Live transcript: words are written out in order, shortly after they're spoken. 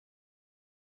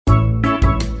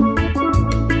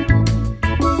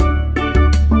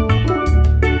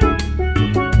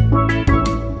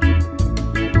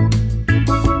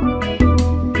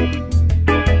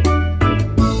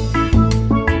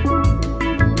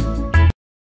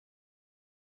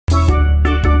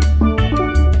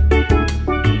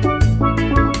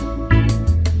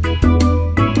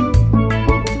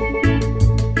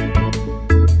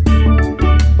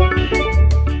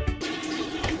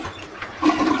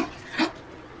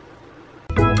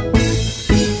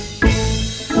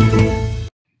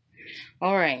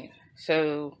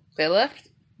So they left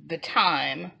the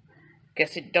thyme.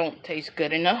 Guess it don't taste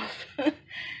good enough.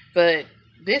 But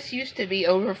this used to be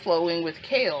overflowing with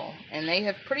kale, and they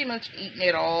have pretty much eaten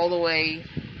it all the way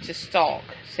to stalk.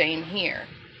 Same here.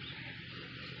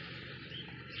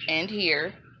 And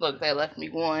here, look, they left me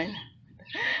one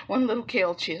little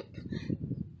kale chip.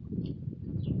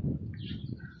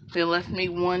 They left me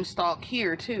one stalk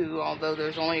here too, although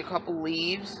there's only a couple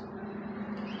leaves.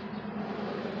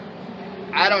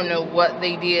 I don't know what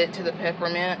they did to the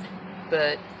peppermint,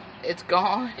 but it's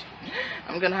gone.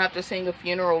 I'm gonna have to sing a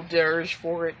funeral dirge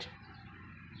for it.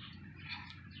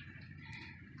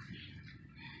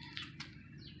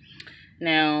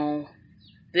 Now,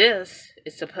 this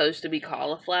is supposed to be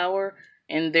cauliflower,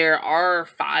 and there are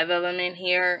 5 of them in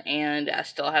here, and I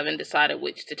still haven't decided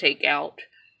which to take out.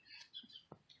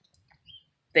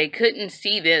 They couldn't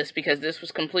see this because this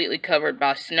was completely covered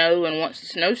by snow, and once the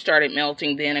snow started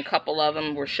melting, then a couple of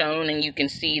them were shown, and you can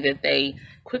see that they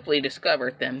quickly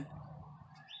discovered them.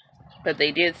 But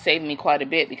they did save me quite a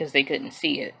bit because they couldn't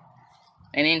see it.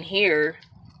 And in here,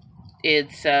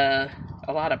 it's a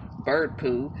lot of bird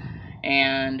poo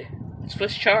and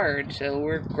Swiss chard, so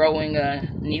we're growing a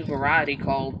new variety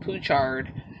called poo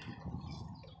chard.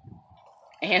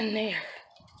 And there,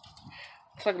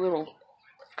 it's like little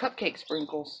cupcake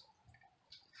sprinkles.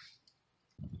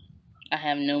 I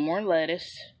have no more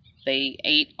lettuce. They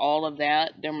ate all of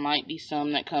that. There might be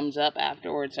some that comes up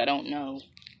afterwards, I don't know.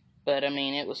 But I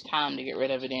mean, it was time to get rid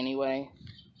of it anyway.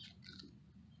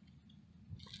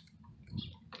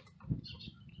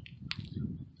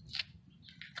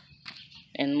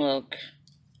 And look,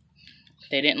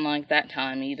 they didn't like that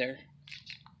time either.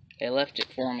 They left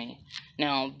it for me.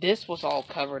 Now, this was all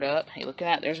covered up. Hey, look at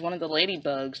that. There's one of the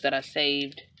ladybugs that I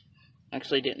saved.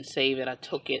 Actually, didn't save it. I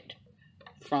took it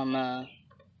from an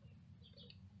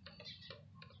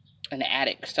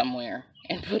attic somewhere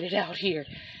and put it out here.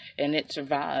 And it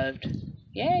survived.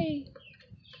 Yay!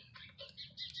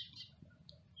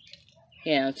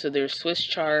 Yeah, so there's Swiss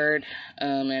chard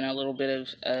and a little bit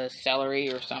of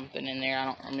celery or something in there. I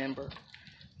don't remember.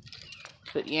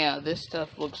 But yeah, this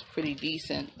stuff looks pretty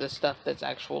decent. The stuff that's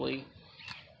actually...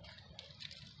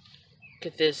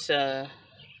 Look at this,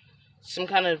 some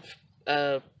kind of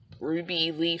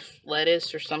ruby leaf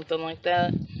lettuce or something like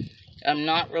that. I'm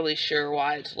not really sure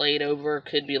why it's laid over.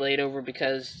 Could be laid over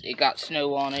because it got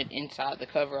snow on it inside the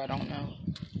cover. I don't know.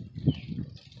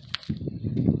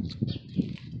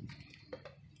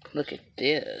 Look at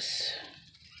this.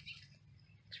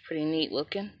 It's pretty neat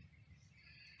looking.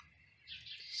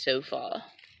 So far.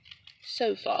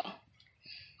 So far.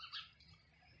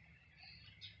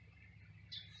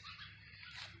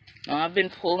 Now, I've been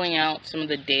pulling out some of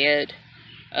the dead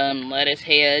lettuce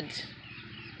heads.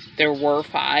 There were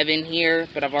 5 in here,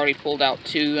 but I've already pulled out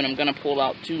 2, and I'm going to pull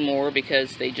out 2 more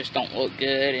because they just don't look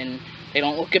good, and they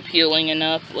don't look appealing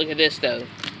enough. Look at this, though.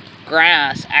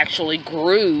 Grass actually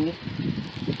grew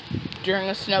during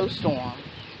a snowstorm.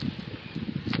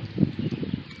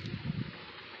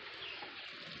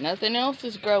 Nothing else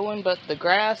is growing, but the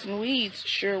grass and weeds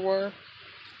sure were.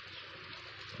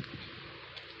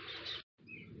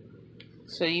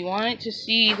 So you wanted to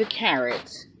see the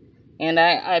carrots. And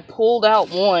I pulled out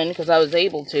one because I was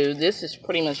able to. This is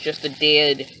pretty much just a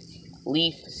dead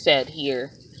leaf set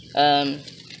here.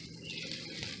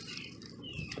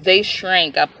 They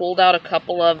shrank. I pulled out a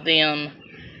couple of them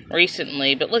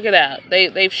recently. But look at that.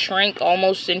 They've shrank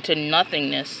almost into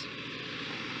nothingness.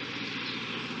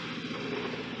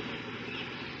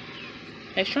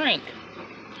 They shrank.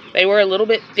 They were a little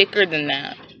bit thicker than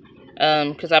that.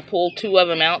 Because I pulled 2 of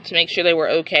them out to make sure they were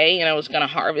okay. And I was going to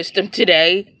harvest them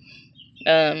today.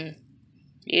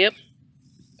 Yep.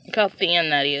 Look how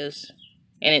thin that is.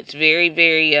 And it's very,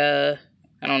 very, I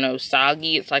don't know,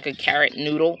 soggy. It's like a carrot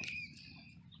noodle.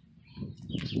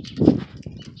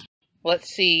 Let's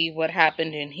see what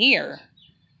happened in here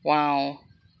while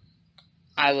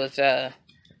I was,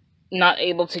 not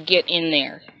able to get in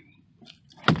there.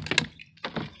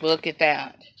 Look at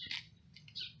that.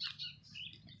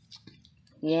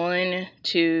 1,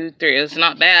 2, 3. It's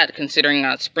not bad considering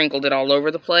I sprinkled it all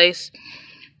over the place.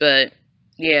 But,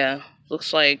 yeah.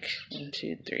 Looks like 1,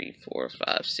 2, 3, 4,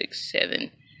 5, 6,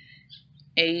 7,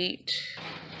 8.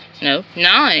 No,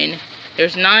 9.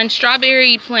 There's 9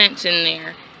 strawberry plants in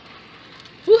there.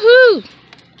 Woohoo!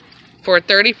 For a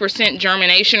 30%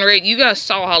 germination rate. You guys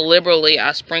saw how liberally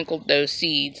I sprinkled those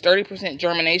seeds. 30%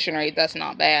 germination rate, that's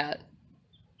not bad.